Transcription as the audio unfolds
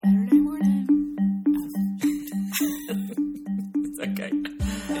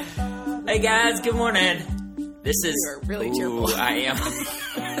Hey guys, good morning. This is... You're really cheerful. I am.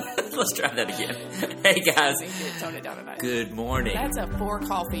 Let's try that again. Hey guys. Tone it down a notch. Good morning. That's a 4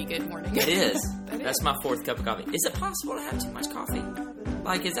 coffee good morning. It is. That's my 4th cup of coffee. Is it possible to have too much coffee?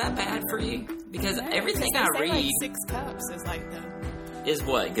 Like, is that bad for you? Because everything I read... Like 6 cups is like the... Is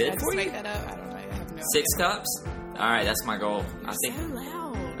what? Good for you? Make that up. I don't know. I have no 6 cups? Alright, that's my goal. I think so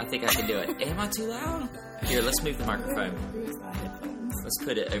loud. I think I can do it. Am I too loud? Here, let's move the microphone. Let's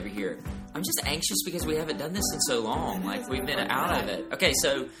put it over here. I'm just anxious because we haven't done this in so long. Like, we've been out of it. Okay,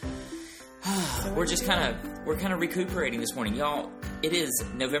 so we're kind of recuperating this morning. Y'all, it is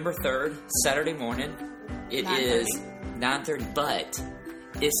November 3rd, Saturday morning. It 9:30. Is 9:30, but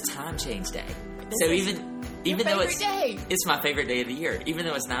it's time change day. So even though it's my favorite day of the year, even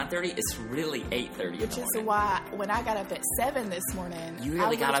though it's 9:30, it's really 8:30 in the morning. Which is why when I got up at 7 this morning, you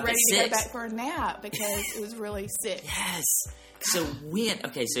really got up ready at 6 to go back for a nap because it was really sick. Yes. So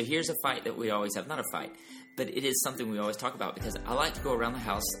so here's a fight that we always have. Not a fight, but it is something we always talk about because I like to go around the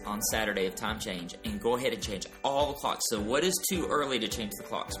house on Saturday of time change and go ahead and change all the clocks. So what is too early to change the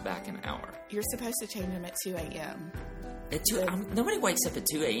clocks back an hour? You're supposed to change them at 2 a.m. Nobody wakes up at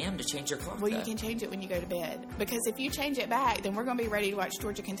 2 a.m. to change their clock. Well, you can change it when you go to bed. Because if you change it back, then we're going to be ready to watch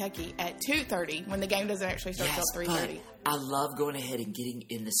Georgia, Kentucky at 2:30 when the game doesn't actually start till 3:30. I love going ahead and getting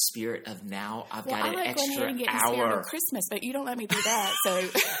in the spirit of now. I've got an extra hour. I like going ahead and getting in the spirit of Christmas, but you don't let me do that. So,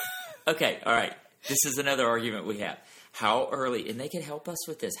 okay, all right. This is another argument we have. How early, and they can help us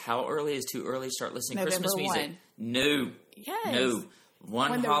with this. How early is too early to start listening to Christmas music? 1. No. Yes. No.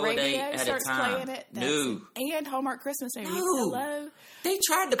 One when holiday at a time. No. And Hallmark Christmas movies. No. Hello. They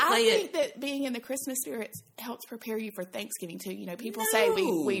tried to play it. I think that being in the Christmas spirit helps prepare you for Thanksgiving too. You know, people say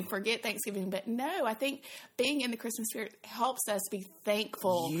we forget Thanksgiving, but no, I think being in the Christmas spirit helps us be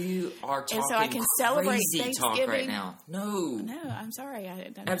thankful. You are talking and so I can celebrate crazy talk right now. No, I'm sorry.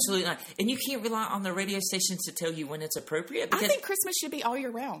 Absolutely not. And you can't rely on the radio stations to tell you when it's appropriate. Because... I think Christmas should be all year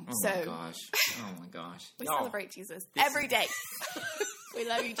round. Oh my gosh. We celebrate Jesus every day. We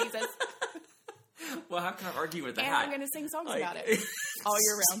love you, Jesus. Well, how can I argue with that? And I'm going to sing songs about it all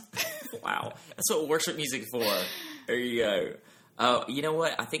year round. Wow. That's what worship music is for. There you go. Oh, you know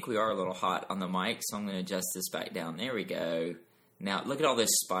what? I think we are a little hot on the mic, so I'm going to adjust this back down. There we go. Now, look at all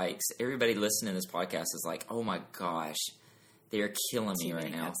those spikes. Everybody listening to this podcast is like, oh my gosh, they are killing me right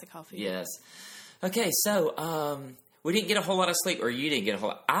now. Cups of coffee. Yes. Okay, so, we didn't get a whole lot of sleep, or you didn't get a whole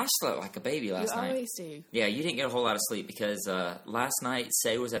lot. I slept like a baby last night. You always do. Yeah, you didn't get a whole lot of sleep because last night,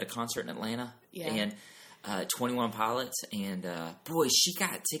 Say was at a concert in Atlanta. Yeah. And 21 Pilots, and boy, she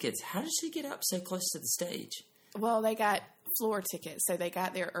got tickets. How did she get up so close to the stage? Well, they got floor tickets, so they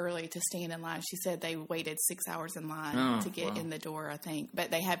got there early to stand in line. She said they waited 6 hours in line to get in the door, I think. But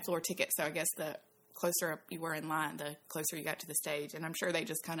they had floor tickets, so I guess the closer up you were in line, the closer you got to the stage. And I'm sure they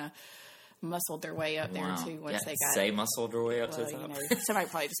just kind of muscled their way up there too once they got. Say muscled her way up to the top. Somebody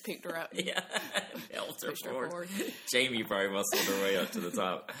probably just picked her up. Yeah, helped her forward. Jamie probably muscled her way up to the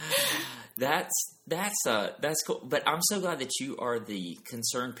top. That's cool. But I'm so glad that you are the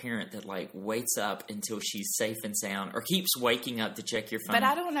concerned parent that like waits up until she's safe and sound, or keeps waking up to check your phone. But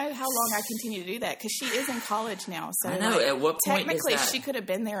I don't know how long I continue to do that because she is in college now. So I know. At what point technically is that? She could have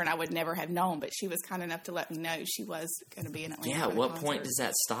been there and I would never have known. But she was kind enough to let me know she was going to be in Atlanta. Yeah. At what point does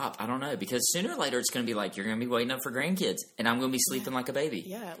that stop? I don't know, because sooner or later it's going to be like you're going to be waiting up for grandkids, and I'm going to be sleeping like a baby.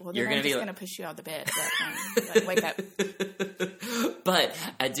 Yeah. Well, you're going to push you out of the bed. But, like, wake up. But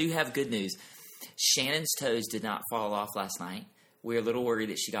I do have good news. Shannon's toes did not fall off last night. We were a little worried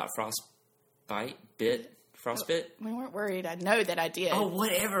that she got frostbite. We weren't worried. I know that I did. Oh,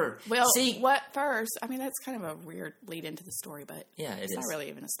 whatever. Well, what first? I mean, that's kind of a weird lead into the story, but it's not really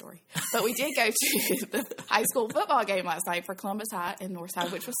even a story. But we did go to the high school football game last night for Columbus High and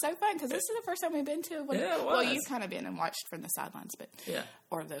Northside, which was so fun because this is the first time we've been to one. Yeah, it was. Well, you've kind of been and watched from the sidelines, but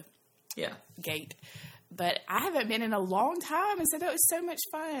or the gate. But I haven't been in a long time, and so that was so much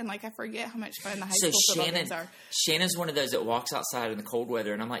fun. Like, I forget how much fun the high school football games are. Shannon's one of those that walks outside in the cold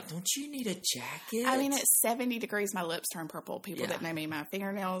weather, and I'm like, don't you need a jacket? I mean, at 70 degrees, my lips turn purple. People that know me, my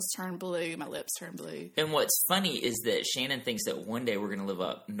fingernails turn blue, my lips turn blue. And what's funny is that Shannon thinks that one day we're going to live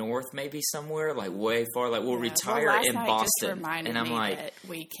up north, maybe somewhere, like way far. Like, we'll retire in Boston. And I'm like,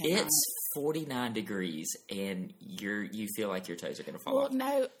 it's 49 degrees, and you feel like your toes are going to fall off. Well,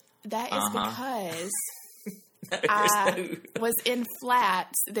 no, that is because... I was in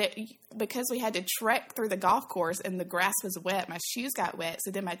flats that because we had to trek through the golf course and the grass was wet, my shoes got wet,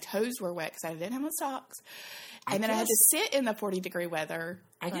 so then my toes were wet because I didn't have my socks. And then I had to sit in the 40-degree weather.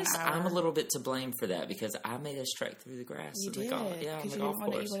 I guess I'm a little bit to blame for that because I made us trek through the grass. You did. On the golf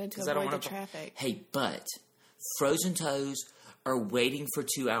course. You wanted to avoid the traffic. Hey, but frozen toes, or waiting for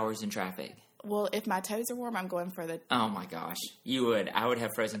 2 hours in traffic? Well, if my toes are warm, I'm going for the... Oh, my gosh. You would. I would have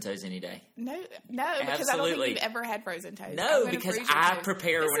frozen toes any day. No, because I don't think you've ever had frozen toes. No, because I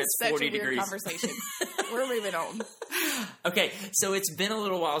prepare when it's 40 degrees. This is such a weird conversation. We're moving on. Okay, so it's been a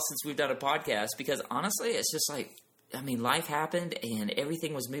little while since we've done a podcast because, honestly, it's just like, I mean, life happened and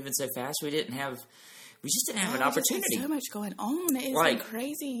everything was moving so fast we just didn't have an opportunity. There's so much going on. It's been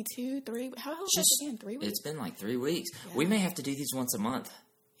crazy. 2, 3... How long has it been? 3 weeks? It's been like 3 weeks. Yeah. We may have to do these once a month.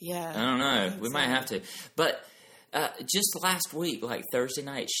 Yeah. I don't know. We might have to. But just last week, like Thursday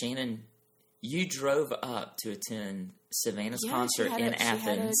night, Shannon, you drove up to attend Savannah's concert in Athens. She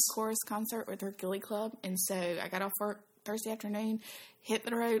had a chorus concert with her Gilly Club. And so I got off work Thursday afternoon, hit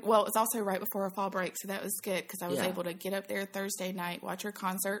the road. Well, it was also right before a fall break, so that was good because I was able to get up there Thursday night, watch her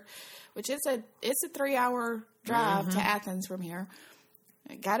concert, which is it's a 3-hour drive to Athens from here.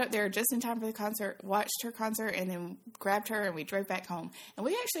 I got up there just in time for the concert, watched her concert, and then grabbed her, and we drove back home. And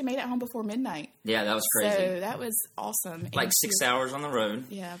we actually made it home before midnight. Yeah, that was crazy. So that was awesome. Like 6 hours on the road.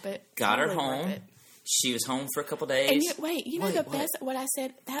 Yeah, but got her home. She was home for a couple days. And best, what I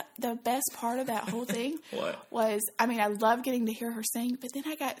said, that the best part of that whole thing was, I mean, I love getting to hear her sing, but then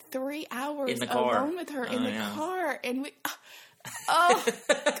I got 3 hours in the car alone with her in the car, and we... Oh,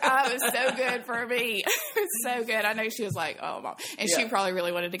 God, it was so good for me. It was so good. I know she was like, oh, Mom. And she probably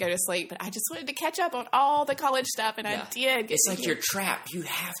really wanted to go to sleep, but I just wanted to catch up on all the college stuff, and I did. It's like you're trapped. You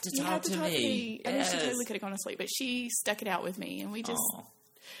have to talk to me. I mean, she totally could have gone to sleep, but she stuck it out with me, and we just...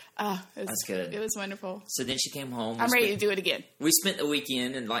 That's good. It was wonderful. So then she came home. I'm ready to do it again. We spent the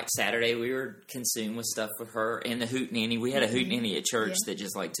weekend, and like Saturday, we were consumed with stuff with her and the hootenanny. We had a hootenanny at church that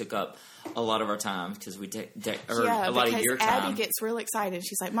just like took up a lot of our time because we a lot of your time. Abby gets real excited.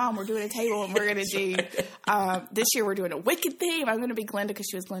 She's like, "Mom, we're doing a table, and we're going to do this year. We're doing a Wicked theme. I'm going to be Glenda because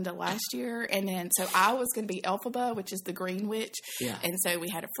she was Glenda last year, and then so I was going to be Elphaba, which is the Green Witch. Yeah. And so we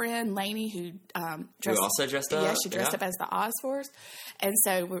had a friend, Lainey, who also dressed up. Yeah, she dressed up as the Osforce, and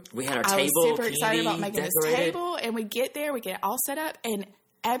so we had our table. I was super excited about making this table, and we get there, we get it all set up, and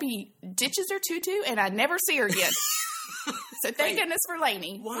Abby ditches her tutu, and I never see her again. So thank goodness for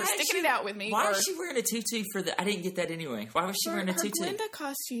Lainey for sticking it out with me. Why is she wearing a tutu for the... I didn't get that anyway. Why was she wearing a tutu? Her Glenda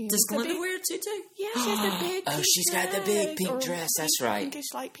costume. Does Glenda wear a tutu? Yeah, she has the big pink she's got the big pink dress. That's right.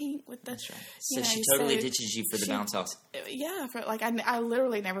 Pinkish light pink with the... That's right. So she totally ditches you for the bounce house. Yeah, for, like I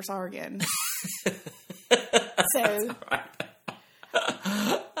literally never saw her again. So...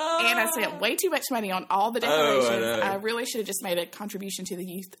 And I spent way too much money on all the decorations. I really should have just made a contribution to the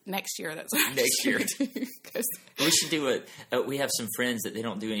youth next year. That's what next year. We should do it. We have some friends that they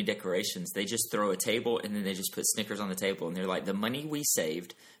don't do any decorations. They just throw a table and then they just put Snickers on the table. And they're like, the money we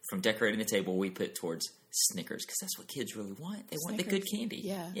saved from decorating the table, we put towards Snickers because that's what kids really want. They want the good candy.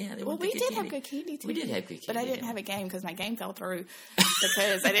 Yeah. They want the good candy. Have good candy too. We did have good candy. But I didn't have a game because my game fell through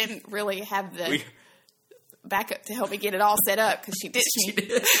because I didn't really have the... backup to help me get it all set up because she ditched me. She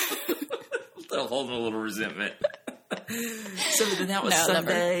did. Holding a little resentment. So then that was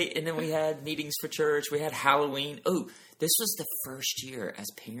Sunday, and then we had meetings for church. We had Halloween. Oh, this was the first year as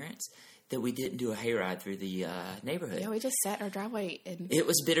parents that we didn't do a hayride through the neighborhood. Yeah, we just sat in our driveway. And it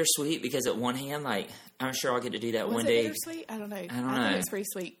was bittersweet because at one hand, like, I'm sure I'll get to do that one day. Was it bittersweet? I don't know. I think it was pretty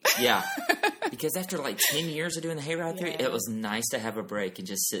sweet. Yeah. Because after like 10 years of doing the hayride through, it was nice to have a break and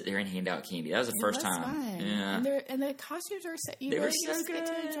just sit there and hand out candy. That was the first time. Fun. Yeah. And the costumes are they were so good. Get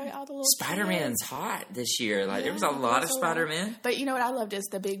to enjoy all the little Spider-Man's hot this year. Like there was a lot of Spider-Man. But you know what I loved is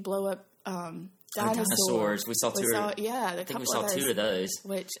the big blow up dinosaurs. We saw two. I think we saw 2 of those.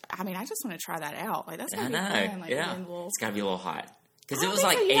 Which I mean, I just want to try that out. Like that's I know. Fun. Like, it's got to be a little hot. Because it was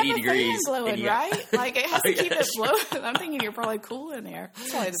like 80 degrees. Blowing, right? Like it has to keep it blowing. I'm thinking you're probably cool in there.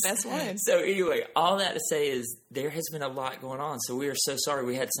 It's probably the best one. So anyway, all that to say is there has been a lot going on. So we are so sorry.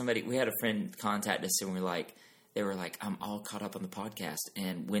 We had a friend contact us and they were like, I'm all caught up on the podcast.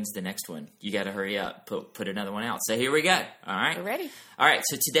 And when's the next one? You got to hurry up. Put another one out. So here we go. All right. We're ready. All right.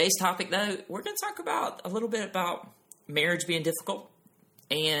 So today's topic though, we're going to talk a little bit about marriage being difficult.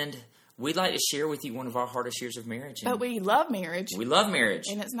 And we'd like to share with you one of our hardest years of marriage. But we love marriage. We love marriage.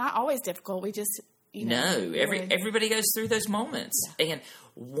 And it's not always difficult. We just, everybody goes through those moments. Yeah. And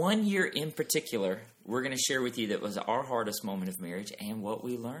one year in particular, we're going to share with you that was our hardest moment of marriage and what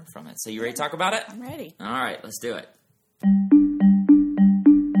we learned from it. So you ready to talk about it? I'm ready. All right, let's do it.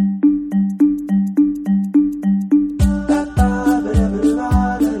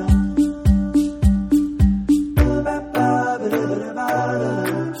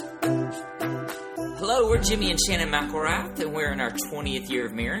 We're Jimmy and Shannon McElrath, and we're in our 20th year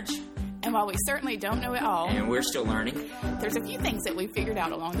of marriage. And while we certainly don't know it all, and we're still learning, there's a few things that we figured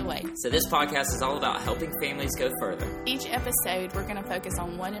out along the way. So this podcast is all about helping families go further. Each episode, we're going to focus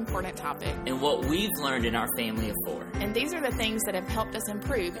on one important topic. And what we've learned in our family of 4. And these are the things that have helped us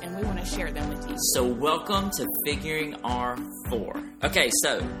improve, and we want to share them with you. So welcome to Figuring Our 4. Okay,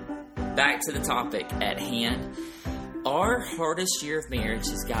 so back to the topic at hand. Our hardest year of marriage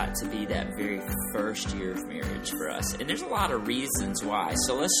has got to be that very first year of marriage for us. And there's a lot of reasons why.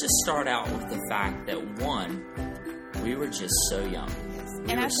 So let's just start out with the fact that, one, we were just so young.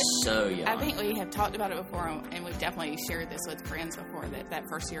 We were so young. I think we have talked about it before, and we've definitely shared this with friends before, that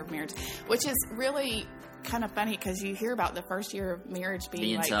first year of marriage, which is really kind of funny because you hear about the first year of marriage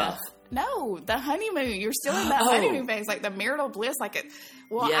being like tough. The honeymoon. You're still in that honeymoon phase, like the marital bliss. Yeah,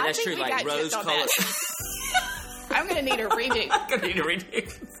 that's true. Like rose-colored. I'm going to need a remix.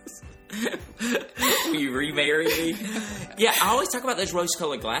 Will you remarry me? Yeah, I always talk about those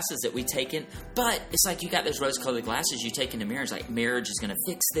rose-colored glasses that we take in, but it's like you got those rose-colored glasses you take into marriage, like marriage is going to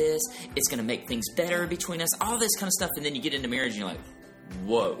fix this, it's going to make things better between us, all this kind of stuff, and then you get into marriage and you're like,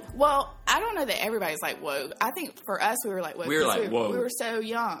 whoa. Well, I don't know that everybody's like, whoa. I think for us, we were like, whoa. We were like, whoa. We were so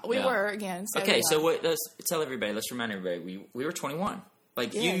young. We were, again, so okay, young. so let's tell everybody, let's remind everybody, we were 21.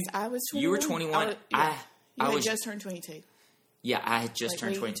 Like yes, I was 21. You were 21. You had just turned 22. Yeah, I had just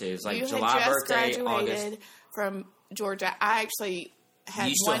turned 22. It was like July had just birthday, graduated August. From Georgia. I actually had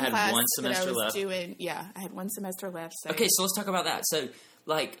you still one had class one semester that I was left. doing. Yeah, I had one semester left. So. Okay, so let's talk about that. So,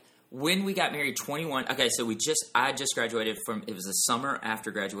 like, when we got married, 21. Okay, so I just graduated from. It was the summer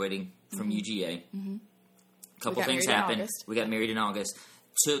after graduating from UGA. Mm-hmm. A couple things happened. We got married in August.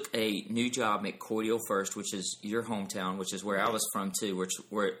 Took a new job at Cordial First, which is your hometown, which is where I was from too, which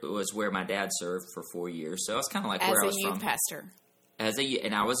was where my dad served for 4 years. So I was kind of like where I was from. As a youth pastor.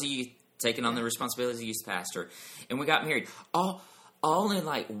 And I was a youth, taking on the responsibility as a youth pastor. And we got married. All in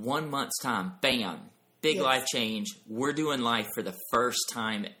like 1 month's time. Bam. Big life change. We're doing life for the first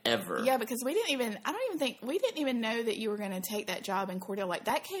time ever. Yeah, because we didn't even know that you were going to take that job in Cordial. Like,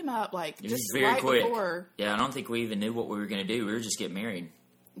 that came up like just very right quick. before. Yeah, I don't think we even knew what we were going to do. We were just getting married.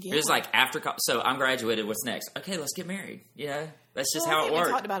 Yeah. It was like after, so I'm graduated. What's next? Okay, let's get married. You know, that's just how it works.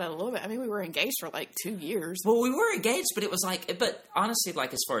 We talked about it a little bit. I mean, we were engaged for like 2 years. Well, we were engaged, but it was like, but honestly,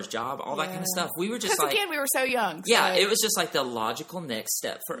 like as far as job, all that kind of stuff, we were just like, again, we were so young. Yeah, it was just like the logical next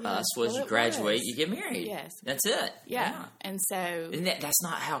step for us was you graduate, you get married. Yes, that's it. Yeah, and so and that's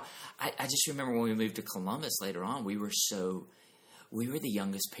not how. I just remember when we moved to Columbus later on, we were the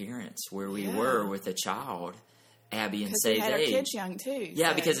youngest parents where we were with a child. Abby and Say's age. Because we had our kids young, too. Yeah,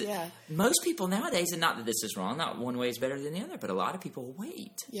 so, because most people nowadays, and not that this is wrong, not one way is better than the other, but a lot of people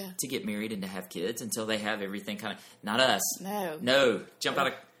wait to get married and to have kids until they have everything kind of, not us. No. Jump out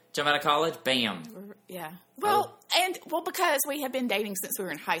of college, bam. Yeah. Well, because we have been dating since we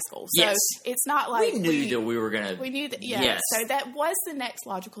were in high school. So it's not like we knew that we were going to. We knew that, Yes. So that was the next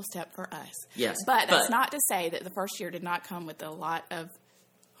logical step for us. Yes. But that's not to say that the first year did not come with a lot of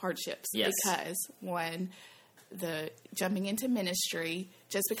hardships. Yes. Because, one, the jumping into ministry,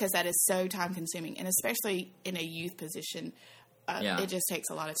 just because that is so time consuming, and especially in a youth position, it just takes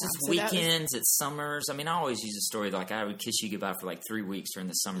a lot of time. It's weekends, it's summers. I mean, I always use a story like I would kiss you goodbye for like 3 weeks during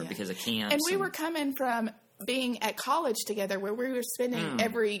the summer because of camps. And we were coming from being at college together where we were spending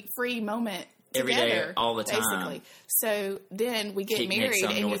every free moment together, every day, all the time. Basically. So then we get married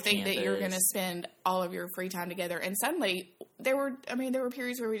and you think that you're going to spend all of your free time together. And suddenly there were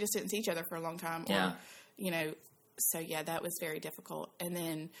periods where we just didn't see each other for a long time. Or, so that was very difficult. And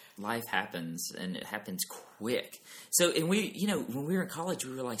then life happens, and it happens quick. So, and we, when we were in college,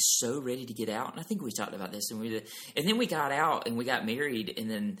 we were like so ready to get out. And I think we talked about this, and then we got out and we got married,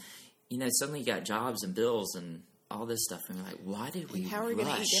 and then, suddenly you got jobs and bills and all this stuff. And we're like, why did we How are we going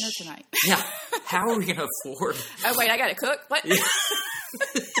to eat dinner tonight? Yeah. How are we going to afford? Oh, wait, I got to cook? What?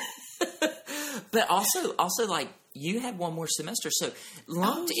 But also like you had one more semester. So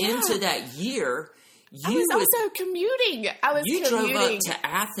lumped into that year, I was also commuting. You drove up to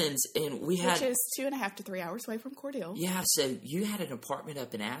Athens, and which is 2.5 to 3 hours away from Cordial. Yeah, so you had an apartment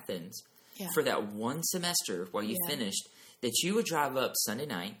up in Athens for that one semester while you finished. That you would drive up Sunday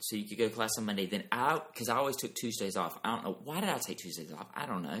night so you could go to class on Monday. Then because I always took Tuesdays off. I don't know why did I take Tuesdays off. I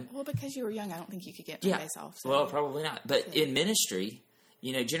don't know. Well, because you were young, I don't think you could get Mondays off. So. Well, probably not. But in ministry.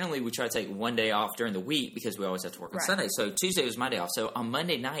 Generally we try to take one day off during the week because we always have to work on Sunday. So Tuesday was my day off. So on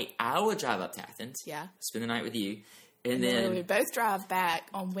Monday night, I would drive up to Athens. Yeah. Spend the night with you. And then we both drive back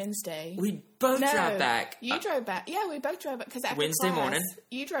on Wednesday. We both drive back. You drove back. Yeah, we both drove back. Because after Wednesday morning.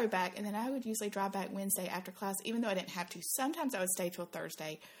 You drove back. And then I would usually drive back Wednesday after class, even though I didn't have to. Sometimes I would stay till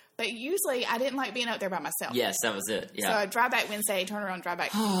Thursday But usually, I didn't like being out there by myself. Yes, that was it. Yeah. So I'd drive back Wednesday, turn around, drive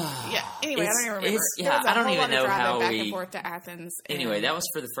back. Yeah. Anyway, I don't even remember. I don't even know how back and forth to Athens. Anyway, that was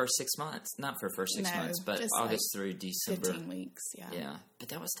for the first 6 months. Not for the first 6 months, but August through December. 15 weeks. Yeah. Yeah, but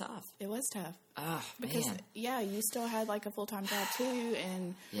that was tough. It was tough. Oh, because, man. Yeah, you still had like a full-time job too,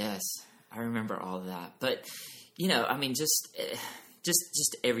 and yes, I remember all of that. But I mean, just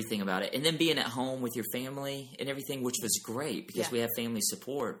everything about it, and then being at home with your family and everything, which was great because we have family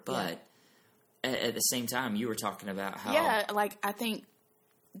support. But at the same time, you were talking about how like I think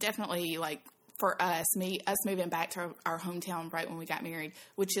definitely like for us moving back to our hometown right when we got married,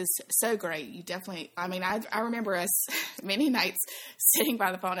 which is so great. You definitely, I mean, I remember us many nights sitting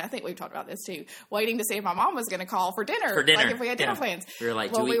by the phone. I think we've talked about this too, waiting to see if my mom was going to call for dinner. Like if we had dinner plans. We were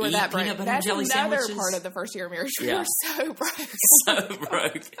like, do we eat peanut butter and jelly sandwiches? That's another part of the first year of marriage. We were so broke. So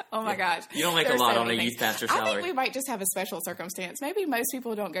broke. Oh my gosh. You don't make a lot on a youth pastor salary. I think we might just have a special circumstance. Maybe most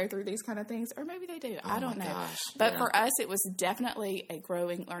people don't go through these kind of things, or maybe they do. I don't know. Gosh. But for us, it was definitely a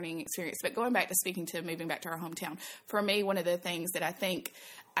growing, learning experience. But going back to speaking to moving back to our hometown, for me, one of the things that I think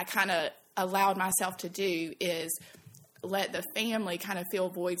I kind of allowed myself to do is let the family kind of fill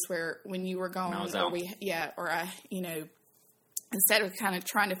voids where when you were gone, instead of kind of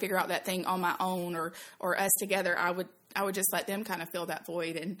trying to figure out that thing on my own or us together, I would just let them kind of fill that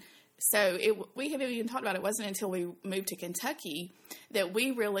void. And so we have even talked about it wasn't until we moved to Kentucky that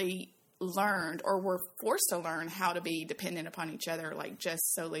we really learned or were forced to learn how to be dependent upon each other, like just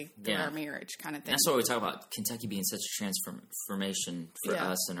solely through our marriage kind of thing. That's what we talk about, Kentucky being such a transformation for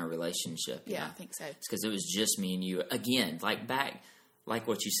us in our relationship. Yeah, I think so. It's because it was just me and you. Again, like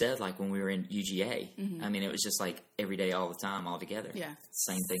what you said, like when we were in UGA. Mm-hmm. I mean, it was just like every day, all the time, all together. Yeah.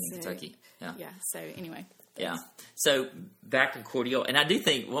 Same thing in Kentucky. Yeah. Yeah, so anyway. Yeah. So back to Cordial. And I do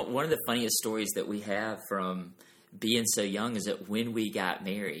think one of the funniest stories that we have from being so young is that when we got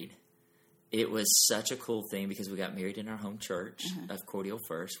married, it was such a cool thing because we got married in our home church of Cordial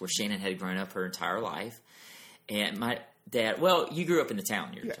First, where Shannon had grown up her entire life. And my dad, you grew up in the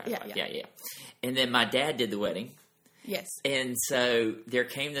town your entire life. Yeah. And then my dad did the wedding. Yes. And so there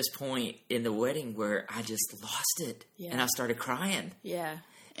came this point in the wedding where I just lost it. Yeah. And I started crying. Yeah.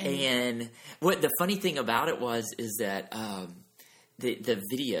 And what the funny thing about it is that the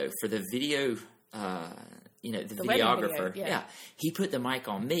video, for the video... the videographer, video, he put the mic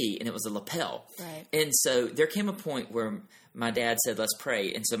on me, and it was a lapel. Right. And so there came a point where my dad said, "Let's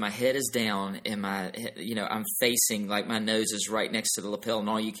pray." And so my head is down, and I'm facing, like my nose is right next to the lapel, and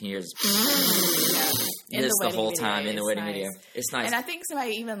all you can hear is this the whole time in the wedding video. It's nice. And I think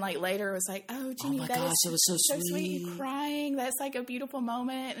somebody even like later was like, "Oh, Jeannie, it was so sweet. You crying. That's like a beautiful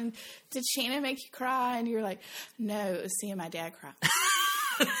moment." And did Shannon make you cry? And you're like, "No, it was seeing my dad cry."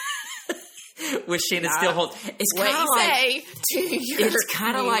 Which Shannon still holds. It's kind of like it's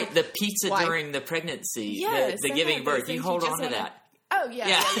kind of like the pizza during the pregnancy, the giving birth. You hold on to that. Oh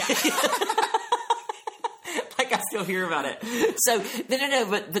yeah. Like I still hear about it. So no.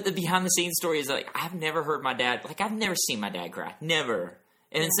 But the behind the scenes story is like I've never heard my dad. Like I've never seen my dad cry. Never.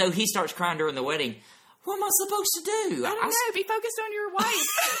 And so he starts crying during the wedding. What am I supposed to do? I don't know. Be focused on your wife.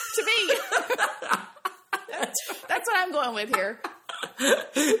 To me. That's what I'm going with here.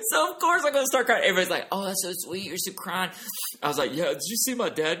 So of course I'm going to start crying. Everybody's like, "Oh, that's so sweet. You're so crying." I was like, "Yeah, did you see my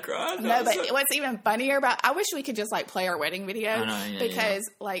dad cry?" No, but what's even funnier I wish we could just like play our wedding video because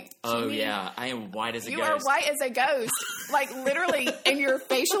like, I am white as a ghost. You are white as a ghost. Like literally, and your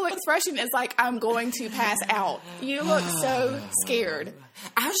facial expression is like, "I'm going to pass out." You look so scared.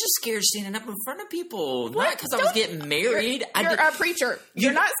 I was just scared standing up in front of people. What? Not because I was getting married. You're a preacher.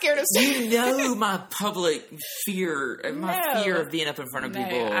 You're not scared of standing. You know my public fear, fear of being up in front of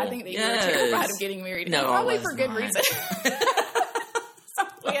people. I think that you're terrified of getting married. No, probably for good reason.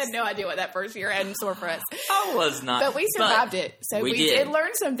 We had no idea what that first year had in store for us. I was not. But we survived it. So we did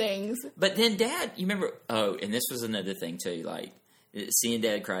learn some things. But then Dad, you remember, and this was another thing too, like, seeing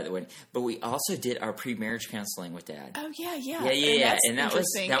Dad cry at the wedding, but we also did our pre-marriage counseling with Dad. Oh yeah, and that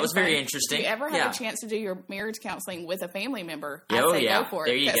was very interesting. If you ever had a chance to do your marriage counseling with a family member, I'd say go for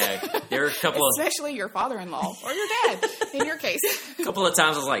it. There you go. There were a couple, especially your father-in-law or your dad. In your case, a couple of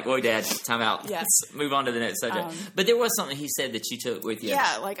times I was like, "Whoa, Dad, time out. Yes, let's move on to the next subject." But there was something he said that you took with you.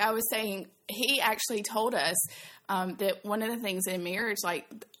 Yeah, like I was saying, he actually told us that one of the things in marriage, I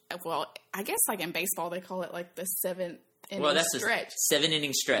guess like in baseball they call it like the seventh. That's stretch. A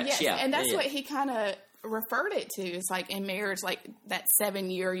 7-inning stretch. Yes, yeah, and that's what he kind of referred it to. It's like in marriage, like that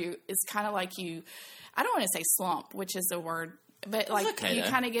 7-year, it's kind of like you. I don't want to say slump, which is a word, but like you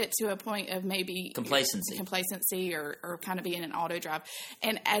kind of get to a point of maybe complacency, or kind of being in an auto drive.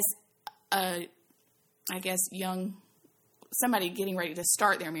 And as a, I guess, young somebody getting ready to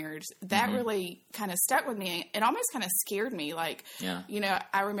start their marriage, that really kind of stuck with me. It almost kind of scared me. Like,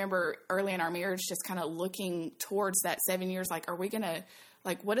 I remember early in our marriage just kind of looking towards that 7 years, like, are we going to,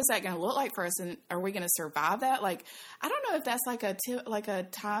 like, what is that going to look like for us? And are we going to survive that? Like, I don't know if that's like a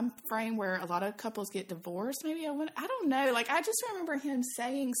time frame where a lot of couples get divorced. Maybe I don't know. Like, I just remember him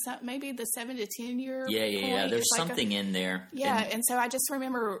saying something, maybe the 7 to 10 year. Yeah. There's like something in there. Yeah. And so I just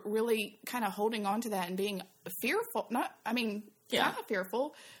remember really kind of holding on to that and being fearful. Not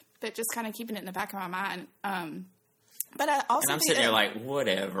fearful, but just kind of keeping it in the back of my mind. But I also and I'm sitting there like,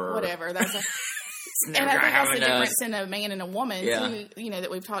 whatever. That's and I think that's the difference in a man and a woman, too,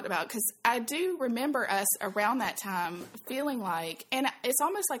 that we've talked about. Because I do remember us around that time feeling like, and it's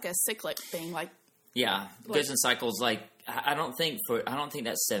almost like a cyclic thing, like. Yeah, goes in cycles. Like, I don't think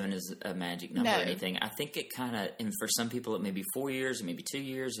that 7 is a magic number or anything. I think it kind of, and for some people it may be 4 years, it may be 2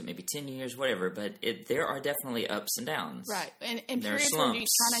 years, it may be 10 years, whatever. But there are definitely ups and downs, right? And periods where you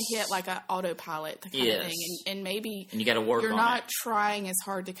kind of hit like an autopilot kind of thing, and maybe you got to work. You're not trying as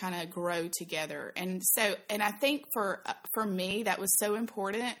hard to kind of grow together, and I think for me that was so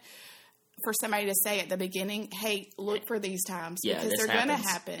important. For somebody to say at the beginning, hey, look for these times because they're going to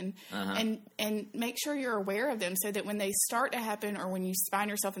happen, and make sure you're aware of them so that when they start to happen or when you find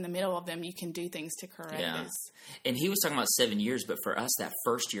yourself in the middle of them, you can do things to correct this. And he was talking about 7 years, but for us, that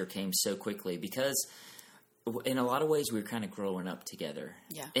first year came so quickly because in a lot of ways we were kind of growing up together.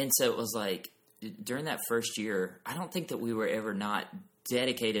 Yeah. And so it was like during that first year, I don't think that we were ever not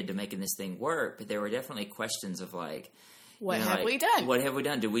dedicated to making this thing work, but there were definitely questions of like, what have we done? What have we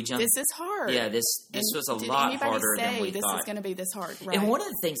done? Did we jump? This is hard. Yeah, this was a lot harder than we this thought. This is going to be this hard. Right. And one of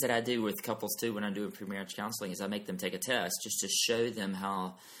the things that I do with couples too when I'm doing premarriage counseling is I make them take a test just to show them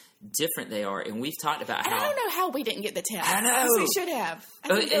how different they are. And we've talked about how. I don't know how we didn't get the test. I know. We should have. I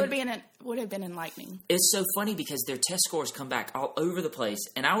think it would have been enlightening. It's so funny because their test scores come back all over the place.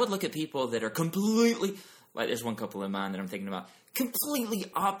 And I would look at people that are completely, like there's one couple in mind that I'm thinking about, completely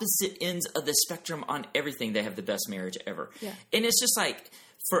opposite ends of the spectrum on everything. They have the best marriage ever. Yeah. And it's just like,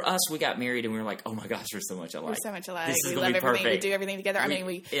 for us, we got married and we were like, oh my gosh, we're so much alike. We're so much alike. We love everything. Perfect. We do everything together.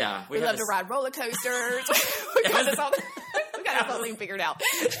 We love to ride roller coasters. We got this whole thing figured out.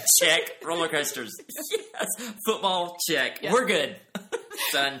 Check. Roller coasters. Yes. Football, check. Yeah. We're good.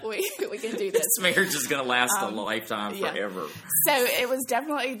 Son. We can do this. This marriage is going to last a lifetime forever. So it was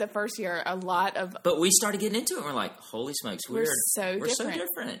definitely the first year a lot of... But we started getting into it and we're like, holy smokes, we're so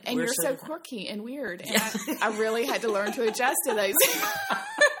different. And you're so quirky and weird. And I really had to learn to adjust to those.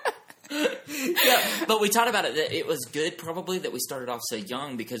 Yeah, but we talked about it that it was good probably that we started off so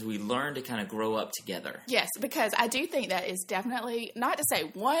young because we learned to kind of grow up together. Yes, because I do think that is definitely, not to say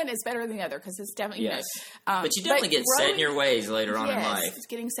one is better than the other because it's definitely, but you definitely get set in your ways later on in life. It's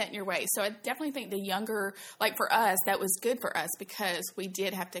getting set in your ways. So I definitely think the younger, like for us, that was good for us because we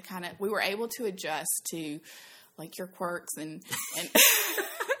did have to we were able to adjust to like your quirks and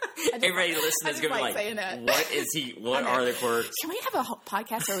everybody listening is going to be like, what are the quirks? Can we have a whole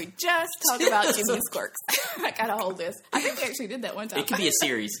podcast where we just talk about Jimmy's quirks? I got a whole list. I think we actually did that one time. It could be a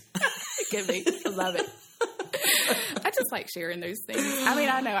series. It could be. I love it. I just like sharing those things. I mean,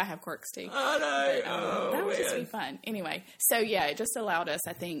 I know I have quirks too. I know. That would just be fun. Anyway, so yeah, it just allowed us,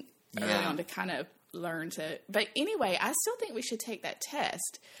 I think, early on to kind of learn to. But anyway, I still think we should take that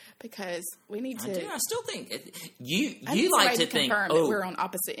test because we need to. I still think you like to think that we're on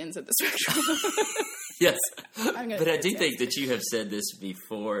opposite ends of the spectrum. Yes, but I do think that you have said this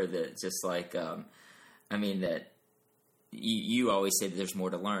before. That just like, I mean that. You always say that there's more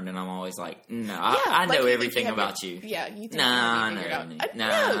to learn, and I'm always like, no, I know everything about you. Yeah, you think no, you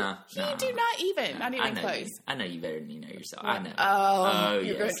do not even. Not even close. I know you better than you know yourself. I know. Oh,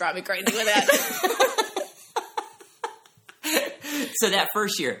 you're going to drive me crazy with that. So that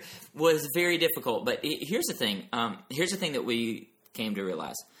first year was very difficult, but here's the thing. Here's the thing that we came to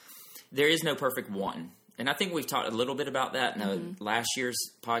realize. There is no perfect one. And I think we've talked a little bit about that in last year's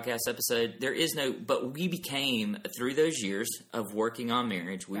podcast episode. There is but we became, through those years of working on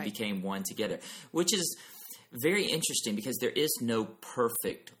marriage, we became one together, which is very interesting because there is no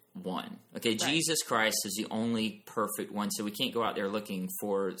perfect one. Okay, right. Jesus Christ is the only perfect one, so we can't go out there looking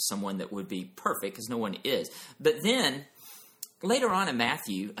for someone that would be perfect because no one is. But then later on in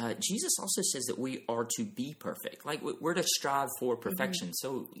Matthew, Jesus also says that we are to be perfect. Like we're to strive for perfection.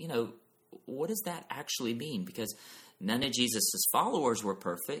 So, what does that actually mean? Because none of Jesus' followers were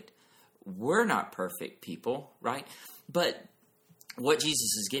perfect. We're not perfect people, right? But what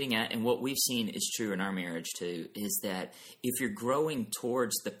Jesus is getting at, and what we've seen is true in our marriage too, is that if you're growing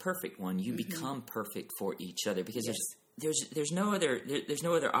towards the perfect one, you become perfect for each other. Because there's no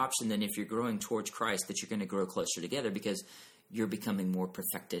other option than if you're growing towards Christ that you're going to grow closer together because you're becoming more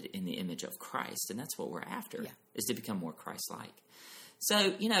perfected in the image of Christ, and that's what we're after is to become more Christ-like.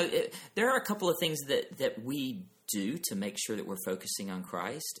 So there are a couple of things that we do to make sure that we're focusing on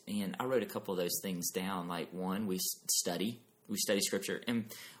Christ, and I wrote a couple of those things down. Like one, we study Scripture, and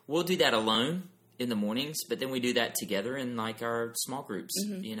we'll do that alone in the mornings, but then we do that together in like our small groups,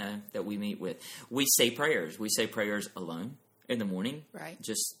 that we meet with. We say prayers. We say prayers alone in the morning, right?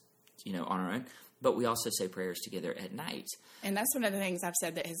 Just, on our own. But we also say prayers together at night. And that's one of the things I've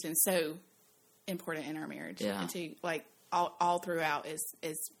said that has been so important in our marriage. Yeah. To like all throughout is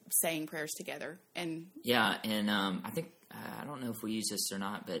saying prayers together. And I think, I don't know if we use this or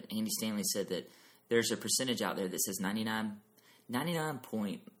not, but Andy Stanley said that there's a percentage out there that says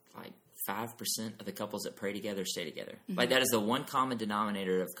 99.5% of the couples that pray together stay together. Mm-hmm. Like that is the one common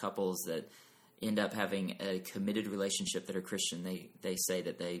denominator of couples that end up having a committed relationship that are Christian. They say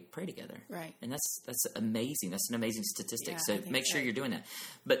that they pray together. Right. And that's amazing. That's an amazing statistic. Yeah, so make sure you're doing that.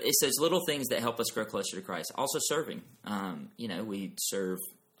 But it's those little things that help us grow closer to Christ. Also serving. We serve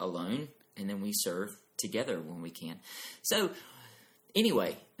alone and then we serve together when we can. So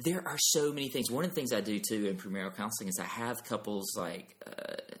anyway, there are so many things. One of the things I do too in premarital counseling is I have couples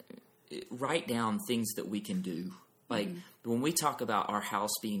write down things that we can do. Like when we talk about our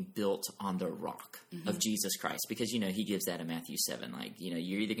house being built on the rock of Jesus Christ, because, he gives that in Matthew 7. Like,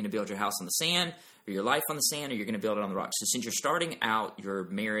 you're either going to build your house on the sand or your life on the sand, or you're going to build it on the rock. So since you're starting out your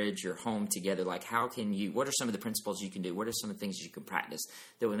marriage, your home together, like what are some of the principles you can do? What are some of the things you can practice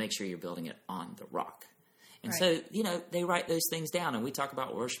that would make sure you're building it on the rock? And so, they write those things down, and we talk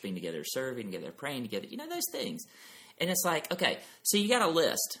about worshiping together, serving together, praying together, those things. And it's like, okay, so you got a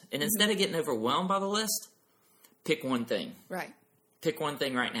list, and instead of getting overwhelmed by the list, pick one thing. Right. Pick one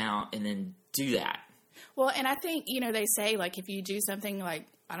thing right now and then do that. Well, and I think, they say, like, if you do something, like,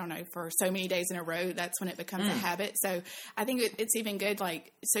 I don't know, for so many days in a row, that's when it becomes a habit. So I think it's even good,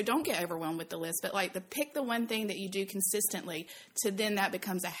 like, so don't get overwhelmed with the list, but, like, pick the one thing that you do consistently to then that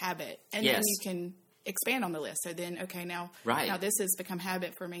becomes a habit. And then you can expand on the list. So then, okay, now this has become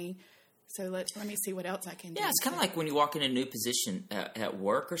habit for me. So let me see what else I can do. Yeah, it's kind of like when you walk in a new position at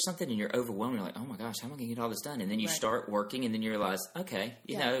work or something and you're overwhelmed. You're like, oh my gosh, how am I going to get all this done? And then you start working and then you realize, okay,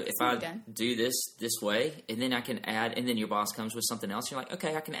 if I do this way, and then I can add, and then your boss comes with something else. You're like,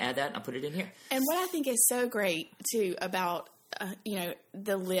 okay, I can add that and I'll put it in here. And what I think is so great too about,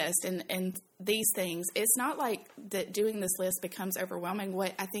 the list and these things, it's not like that doing this list becomes overwhelming.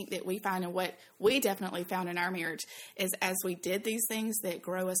 What I think that we find, and what we definitely found in our marriage, is as we did these things that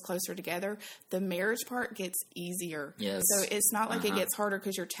grow us closer together, the marriage part gets easier. Yes. So it's not like it gets harder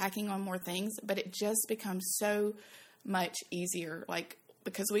because you're tacking on more things, but it just becomes so much easier, like,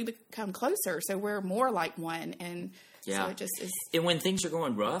 because we become closer, so we're more like one. And so it just is. And when things are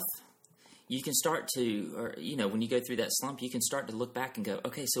going rough, you can start to, or, when you go through that slump, you can start to look back and go,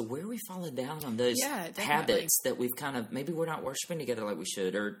 okay, so where are we falling down on those habits that we've kind of, maybe we're not worshiping together like we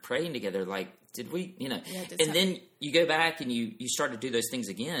should, or praying together like, did we, and then you go back and you start to do those things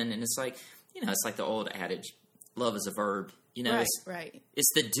again, and it's like, it's like the old adage, love is a verb,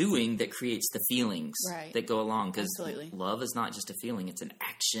 it's the doing that creates the feelings that go along, because love is not just a feeling, it's an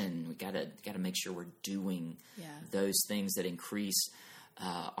action. We gotta make sure we're doing those things that increase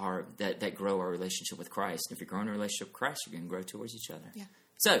that grow our relationship with Christ. And if you're growing a relationship with Christ, you're going to grow towards each other. Yeah.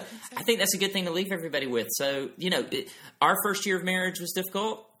 So I think that's a good thing to leave everybody with. So, our first year of marriage was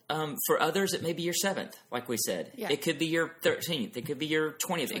difficult. For others, it may be your 7th, like we said. Yeah. It could be your 13th. It could be your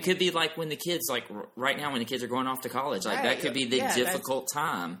 20th. It could be like when the kids, like right now when the kids are going off to college. Like that could be the difficult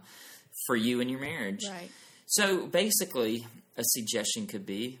time for you and your marriage. Right. So basically, a suggestion could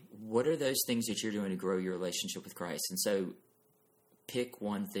be, what are those things that you're doing to grow your relationship with Christ? And so pick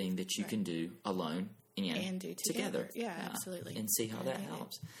one thing that you can do alone and do together. Yeah, absolutely. And see how that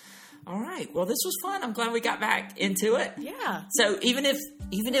helps. All right. Well, this was fun. I'm glad we got back into it. Yeah. So even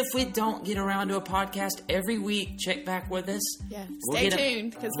if we don't get around to a podcast every week, check back with us. Yeah. Stay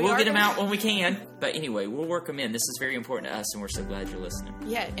tuned, because we'll get them out when we can. But anyway, we'll work them in. This is very important to us, and we're so glad you're listening.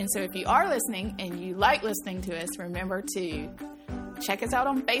 Yeah. And so if you are listening and you like listening to us, remember to check us out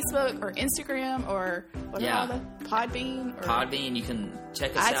on Facebook or Instagram or what are all the Podbean. Podbean, you can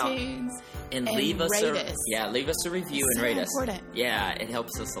check us iTunes, out and leave us leave us a review and rate us. Important. Yeah, it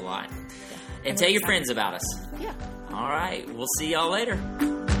helps us a lot. Yeah. And tell your friends about us. Yeah. All right, we'll see y'all later.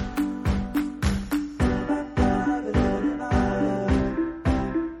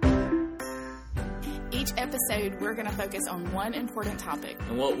 Each episode, we're going to focus on one important topic.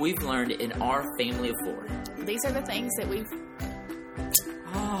 And what we've learned in our family of 4. These are the things that we've...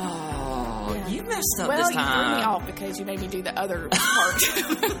 Oh, Yeah. You messed up well, this you threw me time. off because you made me do the other part.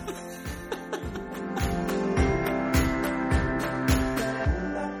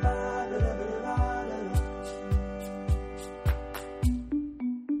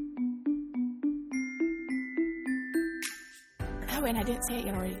 Oh, and I didn't say it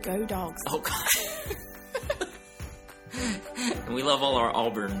yet already. Go Dogs. Oh, God. And we love all our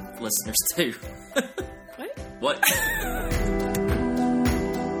Auburn listeners, too. What? What?